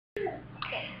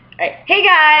Alright. Hey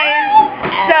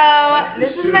guys! So,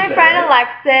 this is my friend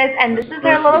Alexis, and this is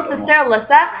her little sister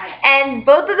Alyssa, and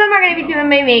both of them are going to be doing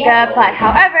my makeup, but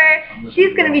however,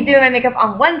 she's going to be doing my makeup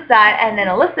on one side, and then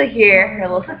Alyssa here, her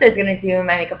little sister, is going to do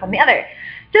my makeup on the other.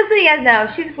 Just so you guys know,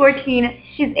 she's 14,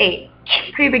 she's 8.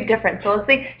 Pretty big difference. So let's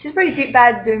see, she's pretty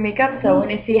bad doing makeup, so we're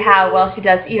going to see how well she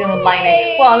does even with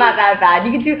lining. Well, not that bad.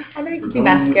 You can do, I think you can do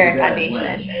mascara and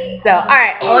foundation. So,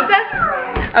 alright,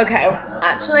 Alyssa? Okay,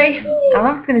 actually, I don't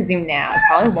know if it's going to zoom now. It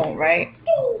probably won't, right?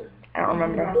 I don't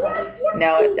remember.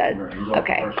 No, it does.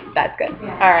 Okay, that's good.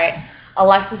 Alright,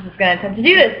 Alexis is going to attempt to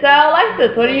do this. So,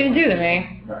 Alexis, what are you going to do to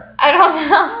me? I don't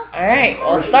know. Alright,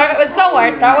 well, start with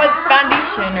somewhere. Start with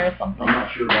foundation or something. I'm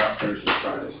not sure about Thursday,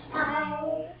 Friday.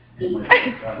 This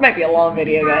might be a long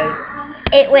video, guys.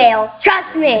 It will.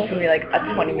 Trust me. It's going to be like a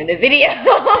 20-minute video.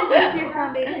 This is your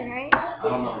foundation, right?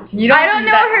 I don't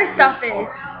know what her stuff is.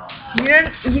 You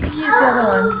can use the other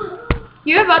one.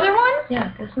 You have other ones?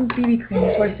 Yeah, this one's BB cream.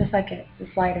 This works just like it.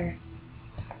 It's lighter.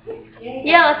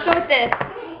 Yeah, let's go with this.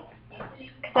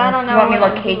 Cause I don't know. You want me to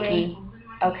what look I'm cakey? doing.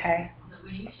 Okay.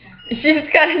 She's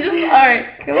gotta just,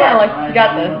 alright, come on, like, you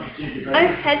got this.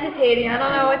 I'm hesitating. I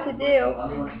don't know what to do.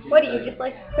 What do you just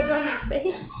like put it on your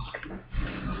face?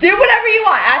 Do whatever you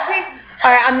want. Actually,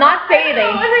 alright, I'm not I don't know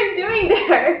bathing. what I'm doing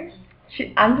there.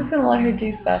 I'm just gonna let her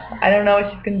do stuff. I don't know what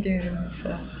she's gonna do.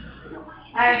 So.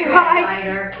 Let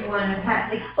Alyssa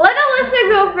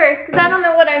go first, because I don't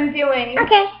know what I'm doing.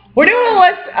 Okay. We're doing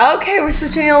Alyssa. Okay, we're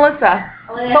switching to Alyssa.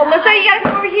 So, Alyssa, you gotta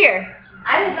come over here.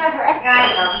 I would never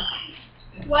guide them.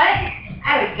 What?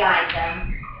 I would guide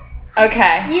them.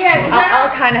 Okay. Yeah,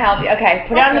 I'll kind of help you. Okay,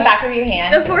 put it on the back of your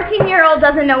hand. The 14-year-old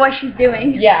doesn't know what she's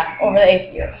doing. Yeah, over the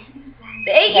 8th year.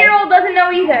 The 8-year-old doesn't know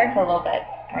either. For a little bit.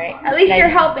 Alright. At least you're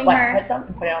helping her. Put some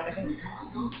and put it on my face.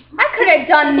 I could have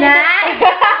done that.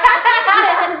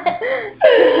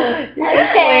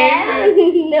 Okay.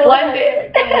 No. Blend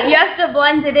it. You have to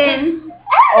blend it in.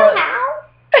 Or-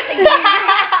 I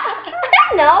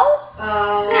don't know.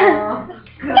 Oh.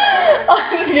 Oh,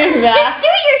 you do that. Do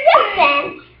it yourself then.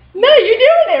 No, you're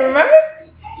doing it, remember?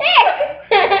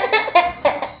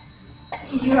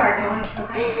 You are going to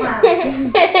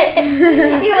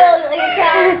You will look like a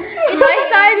clown. My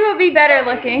side will be better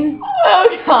looking. Oh,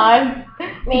 God. You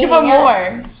Maybe can put not.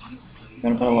 more. You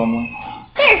want to put a little more?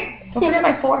 There. Don't put it on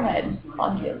my forehead.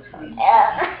 On the other side.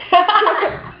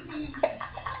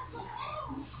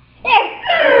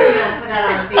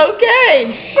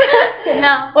 Okay.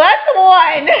 No. Well, that's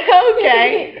one.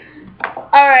 Okay.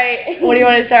 All right. What do you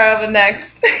want to start off with next?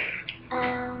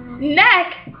 Neck.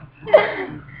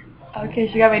 Okay,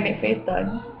 she got my face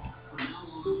done.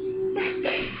 What's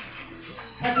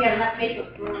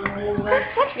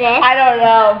this? I don't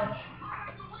know.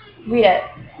 Read it.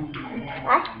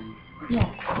 What? Yeah.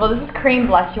 Well, this is cream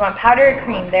blush. You want powder or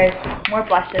cream? There's more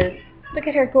blushes. Look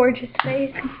at her gorgeous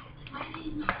face.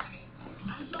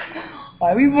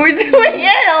 Why are we more doing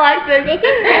it, Alexis? This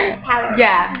is powder.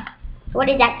 Yeah. What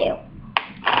does that do?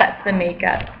 That's the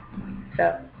makeup.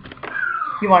 So,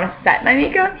 you want to set my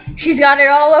makeup? She's got it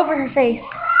all over her face.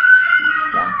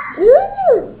 Yeah.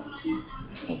 Ooh.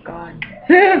 Oh, God.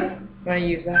 You want to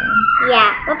use that one?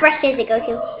 Yeah. What brush does it go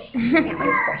to? This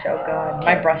brush, oh, God.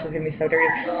 My brush is going to be so dirty.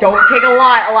 Don't take a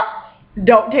lot.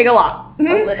 Don't take a lot. A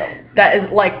little. That is,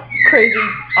 like, crazy.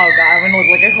 Oh, God. I'm going to look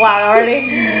like a clown already.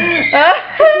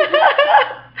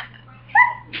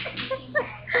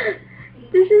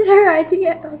 This is her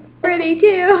idea. Pretty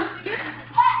too.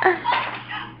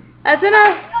 That's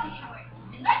enough.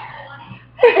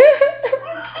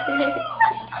 Oh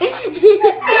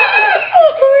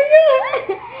my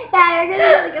God. Yeah, you're gonna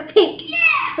look like a pink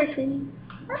person.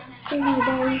 I'm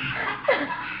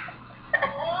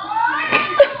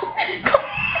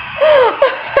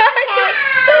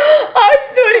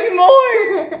doing more.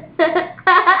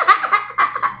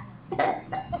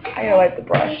 I gotta wipe the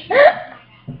brush.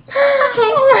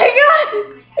 Oh my God!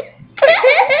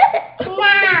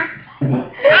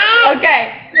 Okay.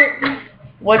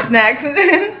 What's next?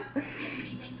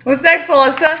 What's next,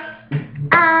 Melissa?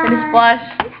 Finish blush.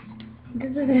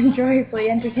 This is enjoyably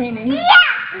entertaining.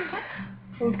 Yeah!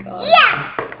 Oh, God.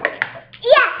 Yeah!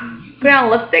 Yeah! Put on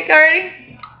lipstick already?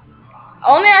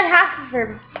 Only on half of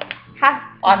her. Half.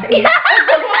 On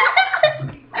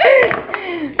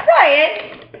Try it.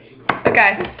 Okay.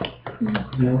 Okay.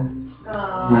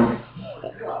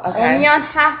 Only on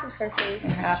half of her face.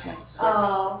 Half.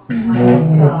 Oh my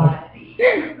God.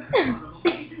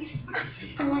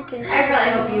 I like it. I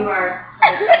really hope you are.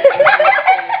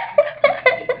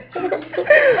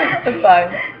 That's fine.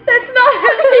 That's not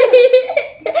her lips.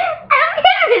 I don't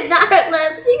care if it's not her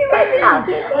lips. You can wipe it off.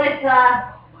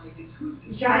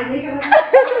 But, trying to make it.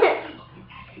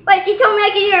 But she told me I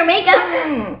could do her makeup.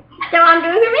 So I'm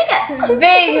doing her makeup.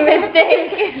 Big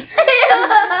mistake.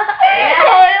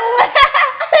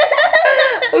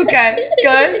 Okay,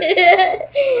 good.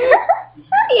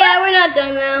 Yeah, we're not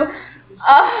done now.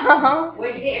 Oh.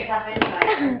 Where'd you get yourself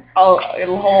inside? Oh, a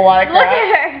whole lot of Look crap. at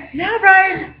her. Yeah,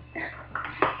 Brian.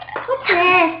 What's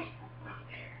this?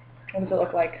 What does it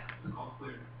look like?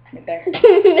 Right there.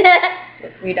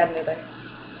 It's sweet under there.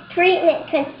 Treatment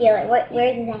concealer.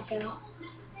 Where does that go?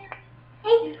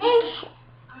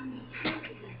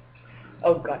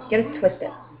 Oh god, get it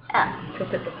twisted. Oh,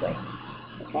 Twist it this way.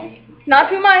 okay. Not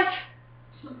too much.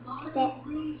 Okay. I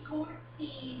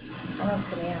don't know, it's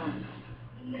coming out.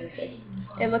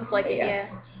 It looks like it, yeah.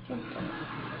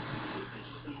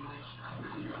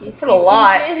 You put a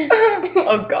lot.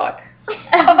 Oh god.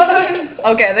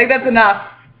 Okay, I think that's enough.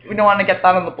 We don't want to get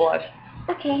that on the blush.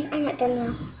 Okay, I'm not done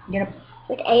now. You gonna,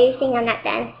 With everything, I'm not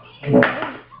done.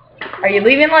 are you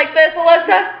leaving like this,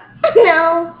 Alyssa?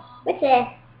 No. What's this?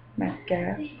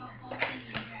 Mascara.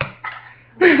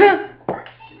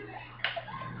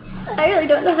 I really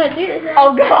don't know how to do this.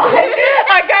 Oh god.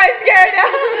 I got scared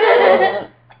now.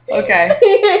 Okay.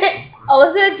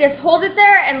 Alyssa, just hold it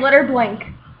there and let her blink.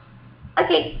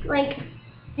 Okay, blink.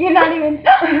 You're not even.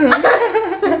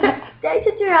 Stay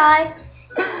to your eye.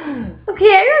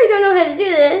 Okay, I really don't know how to do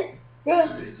this.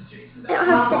 I don't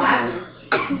have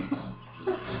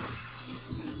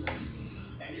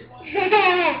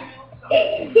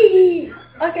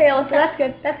Okay, Alyssa, that's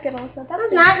good. That's good, Alyssa. That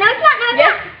was not. No, it's not. No, it's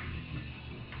not.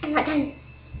 I'm not done.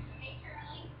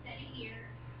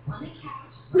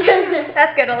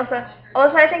 That's good, Alyssa.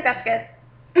 Alyssa, I think that's good.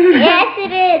 Yes,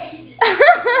 it is.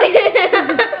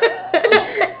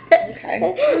 Okay.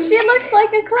 She looks like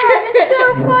a clown. It's so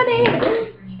funny.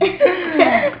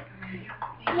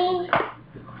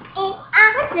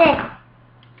 What's this?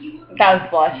 That was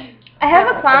blush. I have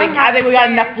a clown I think we got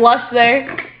enough blush there.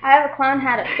 I have a clown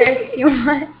hat upstairs if you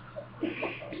want.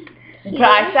 For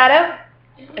eyeshadow?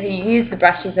 Okay, you use the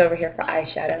brushes over here for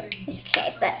eyeshadow.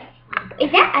 Okay, but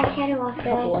is that eyeshadow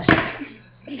also? Blush.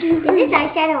 Is this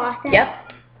eyeshadow also? Yep.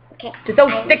 Okay. Just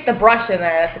don't stick the brush in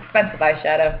there. That's expensive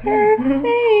eyeshadow. Her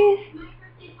face.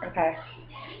 Okay.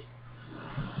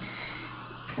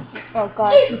 Oh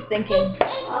God, she's thinking.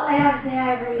 All I have to say,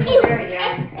 I bring you there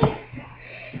again.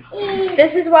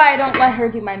 This is why I don't let her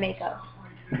do my makeup.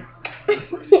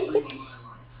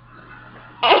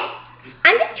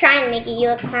 I'm just trying to make you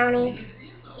look clowny.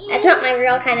 That's not my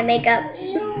real kind of makeup.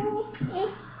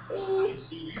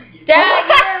 Dad,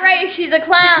 you were right. She's a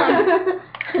clown.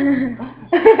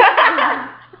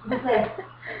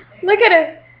 Look at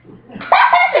her.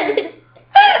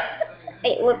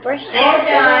 Wait, what brush? Use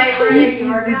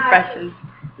these brushes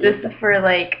just for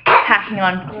like packing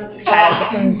on shadows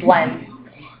with some blend.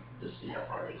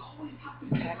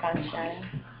 Pack on shadow.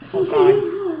 Oh god.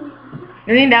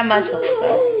 You need that much, Alyssa.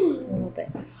 A little bit.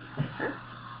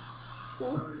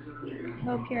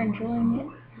 Hope you're enjoying it.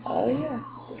 Oh yeah.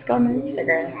 It's going on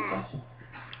Instagram.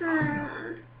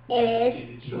 It is.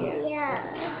 Yeah.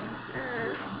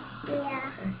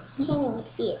 You can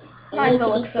see it. Mine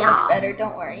will look so much better,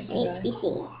 don't worry. It needs to be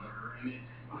seen.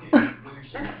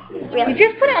 You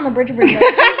just put it on the bridge of her nose.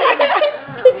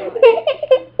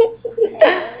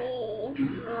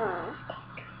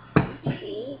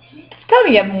 Tell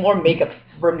me you have more makeup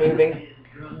removing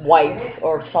wipes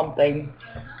or something.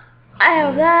 I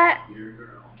have that.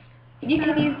 You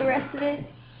can use the rest of it.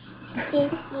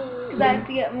 Because I have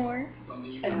to get more. I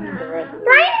need the rest.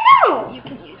 Right now! You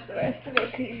can use the rest of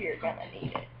it because you're gonna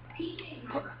need it.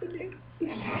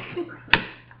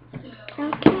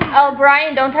 Okay. Oh,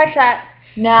 Brian, don't touch that.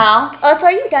 No. Oh, so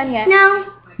are you done yet? No.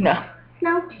 No.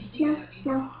 No.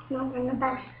 I'm not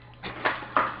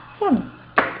done.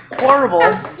 Horrible.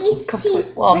 Oh, Complete.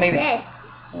 Well, maybe.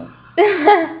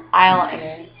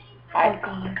 Eyeliner.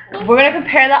 We're gonna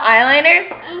compare the eyeliners.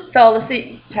 So let's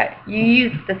see. You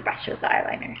use this brush as the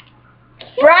eyeliner.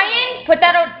 Brian, put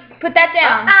that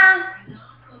down.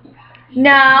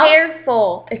 No.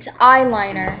 Careful. It's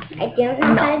eyeliner. I don't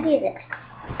know how to do this.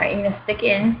 Alright, you're gonna stick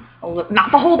in a little,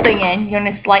 not the whole thing in. You're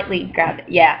gonna slightly grab it.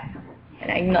 Yeah.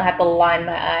 And I'm gonna have to line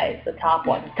my eyes. The top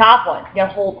one. Top one. You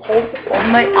gotta hold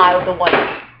my eye with the one.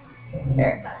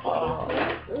 There.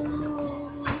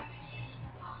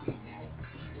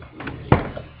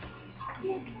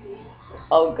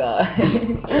 Oh god.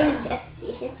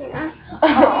 I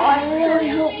really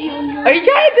hope you enjoy. Are you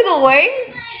trying to do the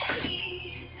wings?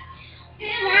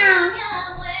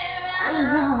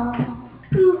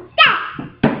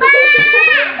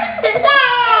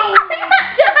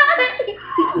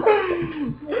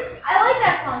 I like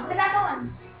that song. Put that on.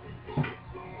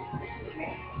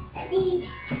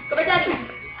 Go by Daddy.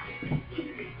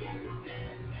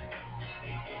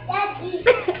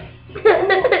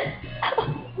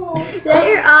 Is that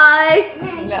your eye?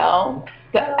 No.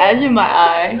 The edge of my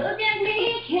eye. Look at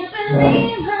me, can't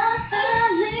believe I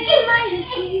finally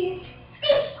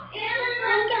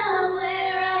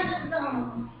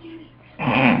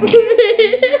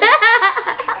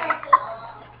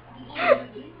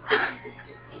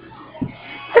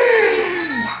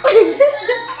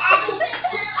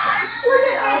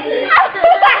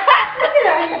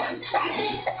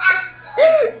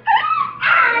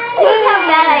Look how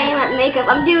bad I am at makeup.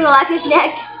 I'm doing Alexa's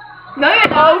neck. No, you're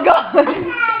not. Oh God.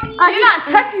 You're not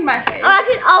touching my face.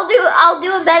 I'll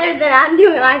do it better than I'm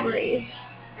doing Ivory's.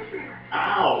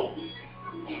 Ow!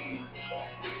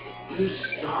 You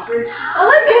stop it? Oh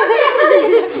my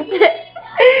God.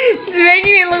 She's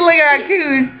making me look like a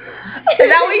raccoon. Is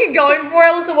that what you're going for,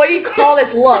 Alyssa? What do you call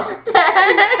this look? The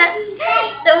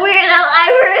Weird Al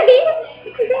Ivory.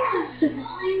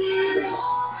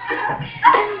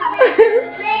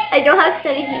 I don't have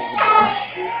steady feet.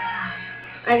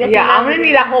 Yeah, I'm gonna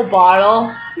need that whole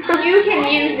bottle. You can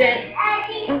use it.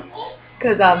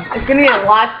 Cause it's gonna be a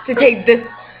lot to take this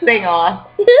thing off.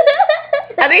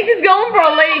 I think she's going for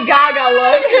a Lady Gaga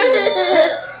look.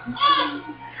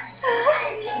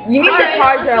 You need to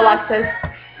charge her, Alexis.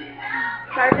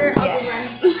 Charger. Yeah.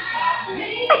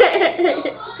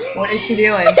 What is she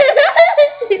doing?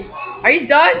 Are you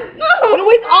done? I'm gonna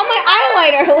waste all my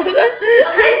eyeliner, Alyssa.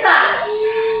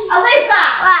 Alyssa!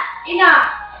 What? Enough.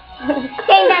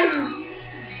 Okay, done.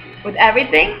 With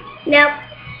everything? Nope.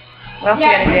 What else you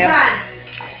gonna do?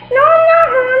 No,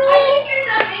 mommy.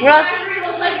 What else?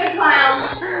 Looks like a clown.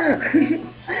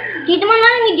 She's the one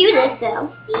letting me do this, though.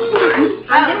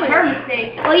 I'm doing her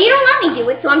mistake. Well, you don't let me do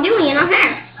it, so I'm doing it on her.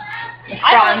 Bronzer.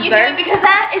 I let you do it because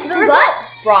that is the result.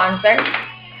 Bronzer.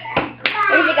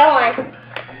 Where's it going?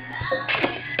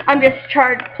 I'm just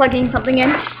plugging something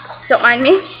in. Don't mind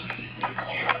me.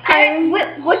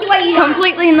 What do I use?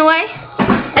 Completely in the way.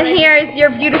 And here is your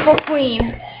beautiful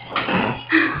queen.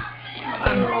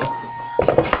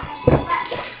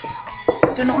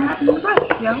 Don't know what happened to the brush,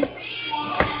 yo.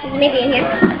 Maybe in here.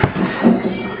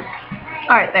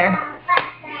 Alright, there.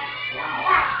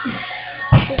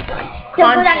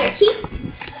 Don't put on your teeth.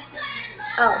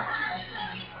 Oh.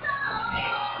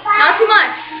 Not too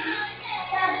much.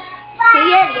 Can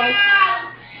you get it again?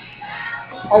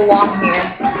 Along here.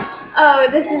 Oh,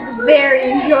 this is very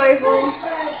enjoyable.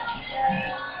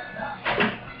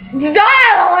 Die,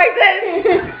 I don't like this!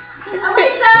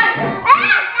 Alyssa!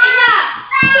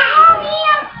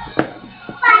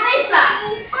 Alyssa!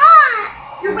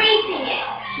 You're wasting it.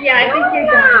 Yeah, I think you're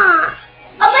done.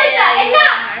 Alyssa,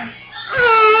 enough!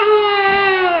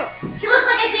 She looks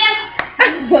like a damn...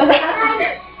 Please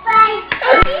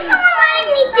don't let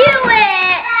me do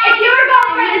it! If you were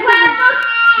going for the clown look,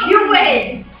 you win!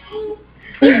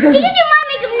 You can do my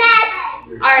makeup next!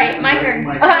 Alright, my turn.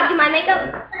 Do my makeup?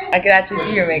 I could actually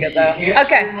do your makeup though.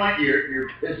 Okay. You're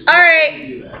pissed.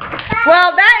 Alright.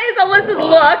 Well, that is Alyssa's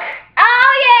look.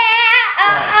 Oh yeah!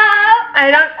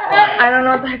 I don't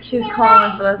know what the heck she's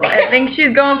calling for this. I think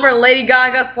she's going for Lady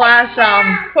Gaga /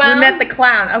 We Met the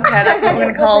Clown. Okay, that's what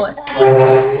we're gonna call it.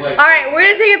 Alright, we're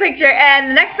gonna take a picture and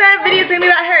the next video is gonna be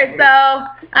about her, so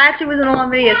I actually wasn't on one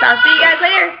video, so I'll see you guys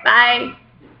later. Bye.